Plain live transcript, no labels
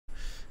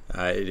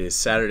It is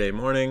Saturday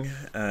morning,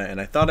 and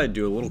I thought I'd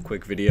do a little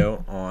quick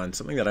video on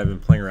something that I've been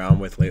playing around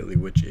with lately,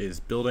 which is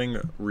building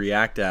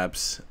React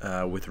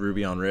apps with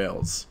Ruby on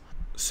Rails.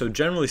 So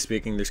generally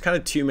speaking, there's kind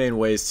of two main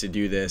ways to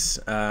do this,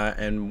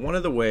 and one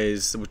of the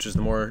ways, which is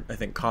the more, I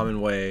think,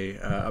 common way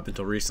up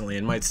until recently,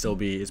 and might still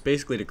be, is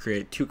basically to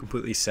create two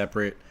completely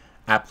separate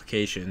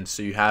applications.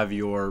 So you have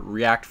your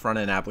React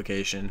front-end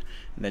application,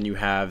 and then you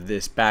have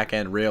this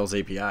back-end Rails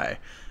API.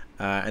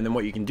 And then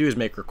what you can do is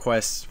make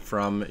requests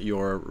from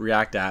your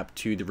React app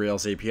to the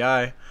Rails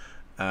API,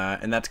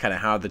 and that's kind of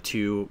how the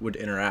two would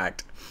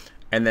interact.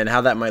 And then how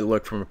that might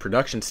look from a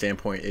production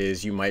standpoint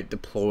is you might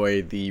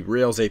deploy the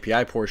Rails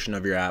API portion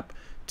of your app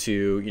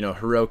to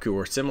Heroku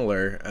or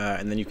similar,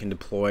 and then you can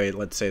deploy,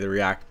 let's say, the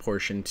React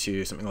portion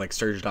to something like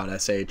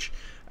surge.sh,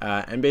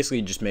 and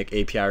basically just make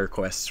API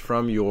requests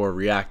from your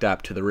React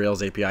app to the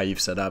Rails API you've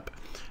set up.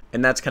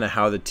 And that's kind of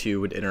how the two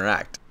would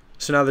interact.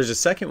 So now there's a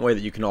second way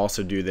that you can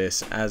also do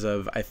this as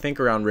of, I think,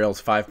 around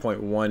Rails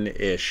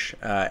 5.1-ish.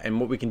 And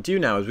what we can do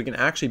now is we can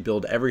actually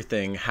build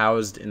everything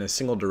housed in a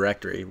single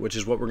directory, which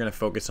is what we're going to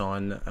focus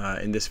on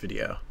in this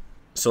video.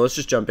 So let's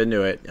just jump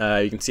into it.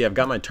 You can see I've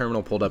got my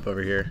terminal pulled up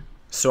over here.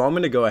 So I'm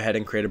going to go ahead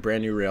and create a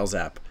brand new Rails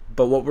app.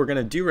 But what we're going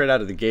to do right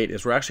out of the gate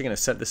is we're actually going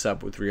to set this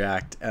up with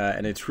React,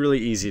 and it's really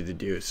easy to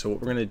do. So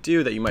what we're going to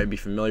do that you might be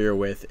familiar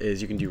with is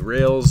you can do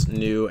Rails,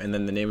 new, and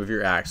then the name of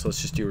your app. So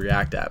let's just do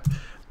React app.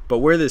 But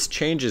where this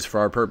changes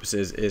for our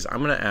purposes is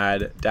I'm going to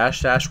add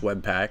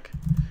 --webpack,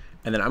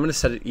 and then I'm going to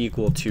set it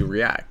equal to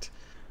React.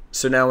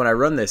 So now when I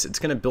run this, it's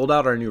going to build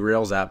out our new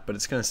Rails app, but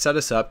it's going to set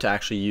us up to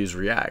actually use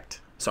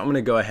React. So I'm going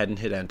to go ahead and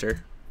hit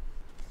enter.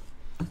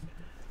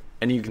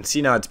 And you can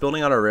see now it's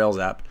building out our Rails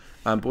app.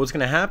 But what's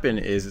going to happen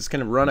is it's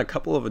going to run a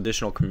couple of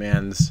additional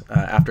commands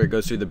after it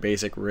goes through the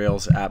basic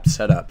Rails app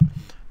setup.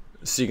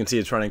 So you can see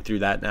it's running through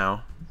that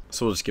now.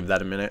 So we'll just give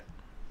that a minute.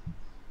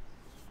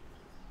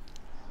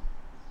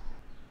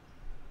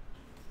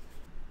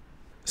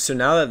 So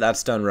now that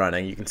that's done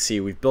running, you can see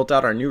we've built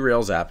out our new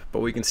Rails app, but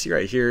what we can see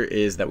right here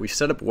is that we've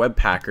set up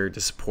webpacker to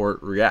support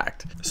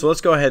React. So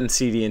let's go ahead and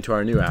CD into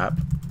our new app.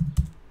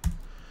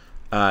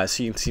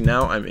 So you can see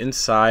now I'm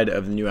inside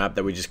of the new app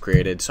that we just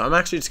created. So I'm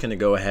actually just going to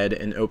go ahead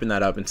and open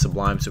that up in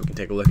Sublime so we can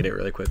take a look at it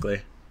really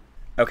quickly.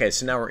 Okay,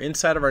 so now we're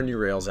inside of our new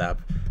Rails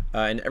app,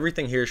 and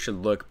everything here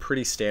should look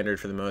pretty standard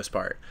for the most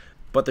part.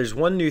 But there's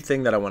one new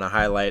thing that I want to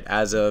highlight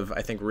as of,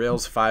 I think,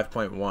 Rails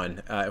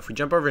 5.1. If we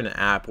jump over into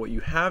app, what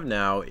you have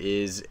now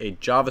is a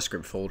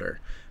JavaScript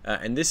folder.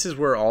 And this is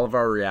where all of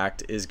our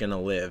React is going to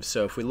live.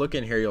 So if we look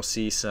in here, you'll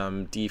see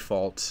some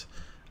default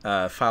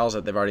files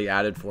that they've already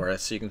added for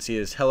us. So you can see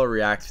this hello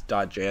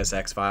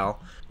react.js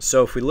file.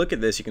 So if we look at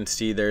this, you can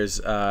see there's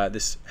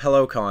this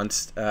hello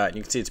const.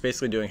 You can see it's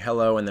basically doing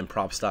hello and then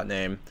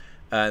props.name.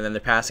 And then they're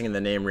passing in the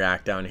name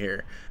React down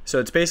here. So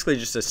it's basically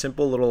just a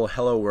simple little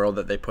hello world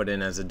that they put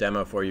in as a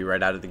demo for you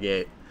right out of the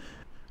gate.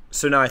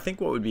 So now I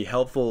think what would be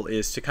helpful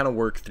is to kind of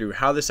work through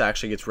how this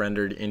actually gets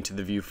rendered into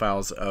the view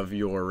files of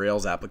your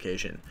Rails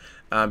application.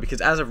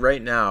 Because as of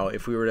right now,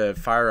 if we were to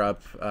fire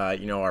up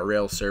our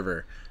Rails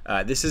server,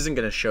 this isn't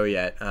going to show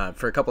yet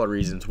for a couple of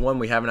reasons. One,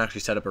 we haven't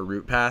actually set up a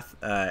root path,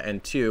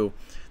 and two,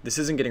 this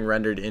isn't getting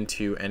rendered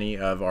into any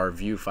of our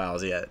view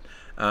files yet.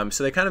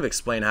 So they kind of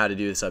explain how to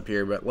do this up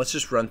here, but let's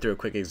just run through a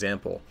quick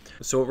example.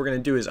 So what we're going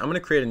to do is I'm going to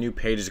create a new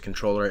pages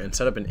controller and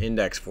set up an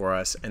index for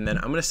us, and then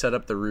I'm going to set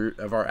up the root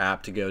of our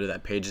app to go to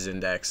that pages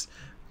index.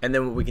 And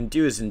then what we can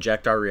do is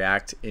inject our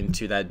React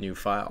into that new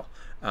file.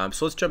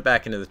 So let's jump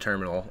back into the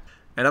terminal,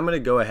 and I'm going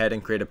to go ahead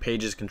and create a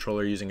pages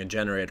controller using a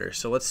generator.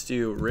 So let's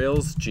do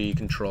Rails G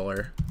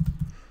controller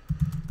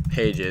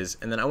pages,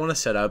 and then I want to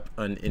set up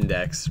an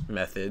index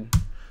method.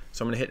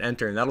 So I'm going to hit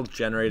enter, and that'll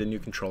generate a new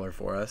controller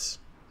for us.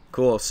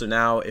 Cool, so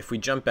now if we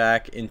jump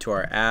back into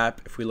our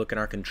app, if we look in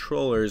our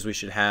controllers, we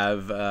should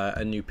have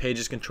a new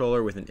pages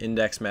controller with an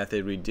index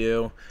method. We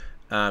do.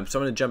 So I'm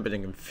going to jump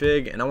into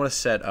config, and I want to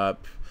set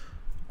up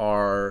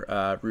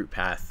our root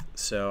path.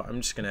 So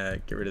I'm just going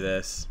to get rid of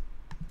this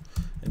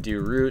and do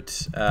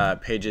root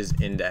pages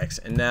index.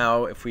 And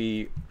now if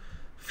we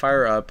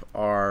fire up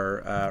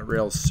our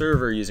Rails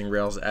server using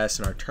Rails S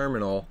in our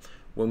terminal,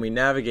 when we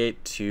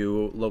navigate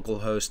to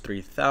localhost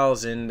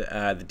 3000,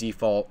 the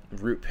default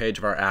root page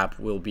of our app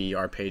will be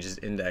our pages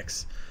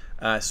index.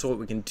 So what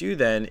we can do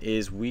then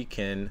is we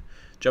can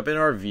jump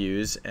into our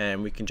views,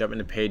 and we can jump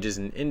into pages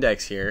and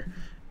index here.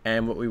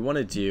 And what we want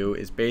to do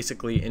is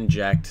basically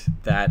inject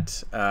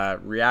that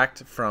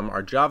React from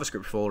our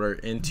JavaScript folder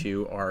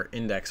into our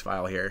index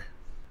file here.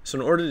 So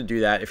in order to do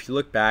that, if you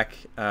look back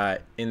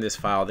in this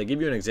file, they give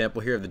you an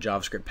example here of the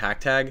JavaScript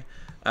pack tag.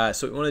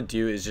 So what we want to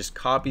do is just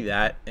copy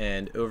that,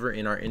 and over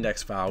in our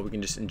index file, we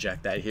can just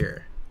inject that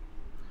here.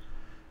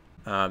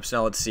 So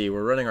now let's see,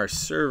 we're running our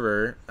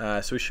server,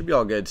 so we should be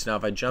all good. So now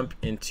if I jump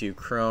into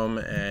Chrome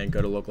and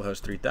go to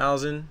localhost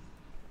 3000,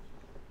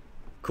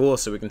 cool,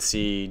 so we can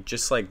see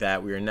just like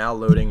that, we are now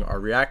loading our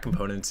React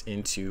components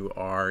into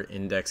our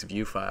index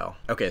view file.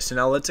 Okay, so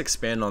now let's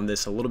expand on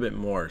this a little bit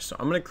more. So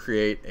I'm going to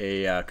create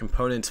a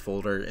components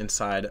folder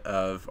inside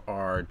of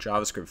our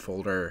JavaScript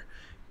folder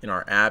in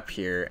our app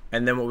here.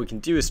 And then what we can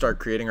do is start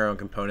creating our own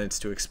components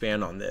to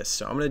expand on this.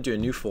 So I'm going to do a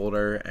new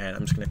folder, and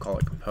I'm just going to call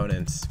it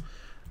components.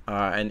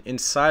 And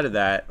inside of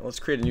that, let's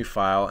create a new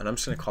file, and I'm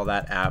just going to call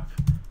that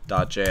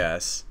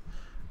app.js.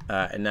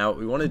 And now what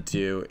we want to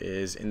do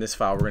is, in this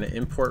file, we're going to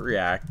import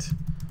React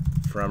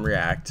from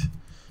React.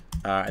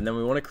 And then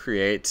we want to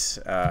create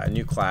a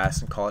new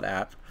class and call it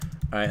app.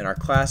 And our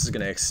class is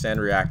going to extend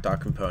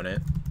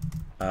react.component.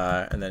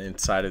 And then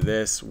inside of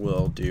this,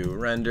 we'll do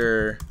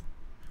render,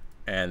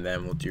 and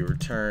then we'll do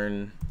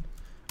return.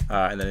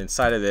 And then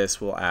inside of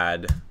this, we'll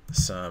add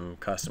some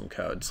custom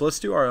code. So let's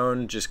do our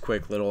own just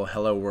quick little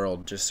hello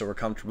world, just so we're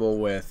comfortable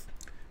with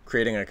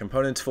creating a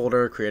components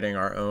folder, creating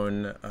our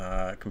own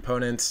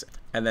components,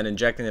 and then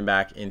injecting them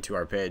back into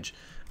our page.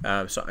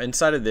 So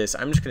inside of this,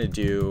 I'm just going to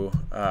do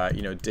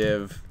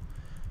div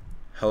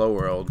hello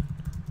world,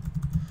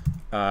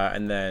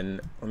 and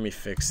then let me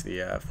fix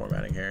the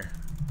formatting here.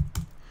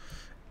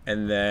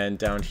 And then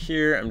down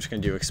here, I'm just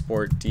going to do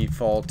export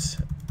default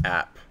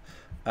app.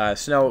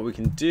 So now what we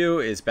can do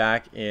is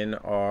back in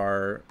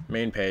our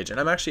main page, and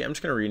I'm just going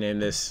to rename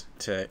this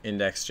to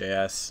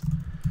index.js.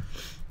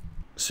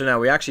 So now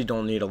we actually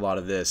don't need a lot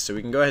of this, so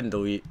we can go ahead and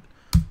delete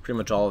pretty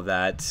much all of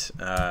that,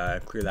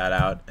 clear that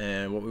out.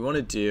 And what we want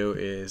to do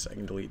is, I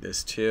can delete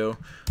this too.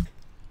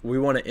 We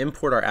want to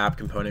import our app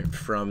component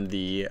from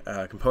the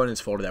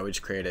components folder that we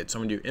just created. So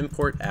I'm going to do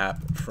import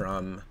app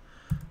from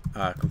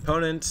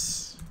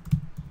components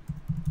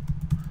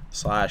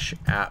 /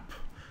 app.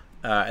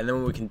 And then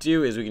what we can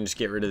do is we can just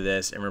get rid of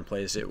this and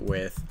replace it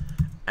with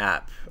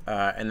app.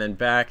 And then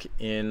back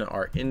in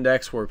our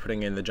index where we're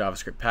putting in the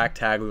JavaScript pack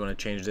tag, we want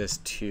to change this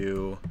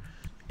to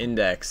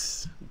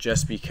index,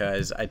 just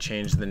because I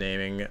changed the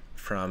naming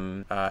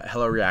from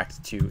hello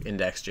react to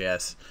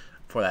index.js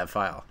for that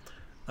file.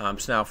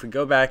 So now if we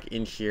go back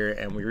in here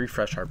and we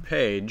refresh our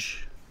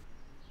page,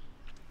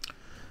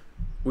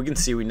 we can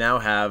see we now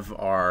have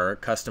our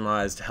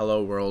customized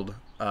hello world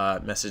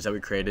message that we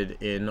created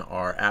in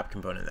our app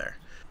component there.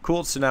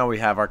 Cool, so now we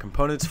have our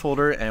components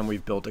folder, and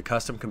we've built a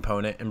custom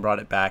component and brought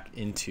it back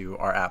into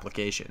our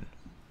application.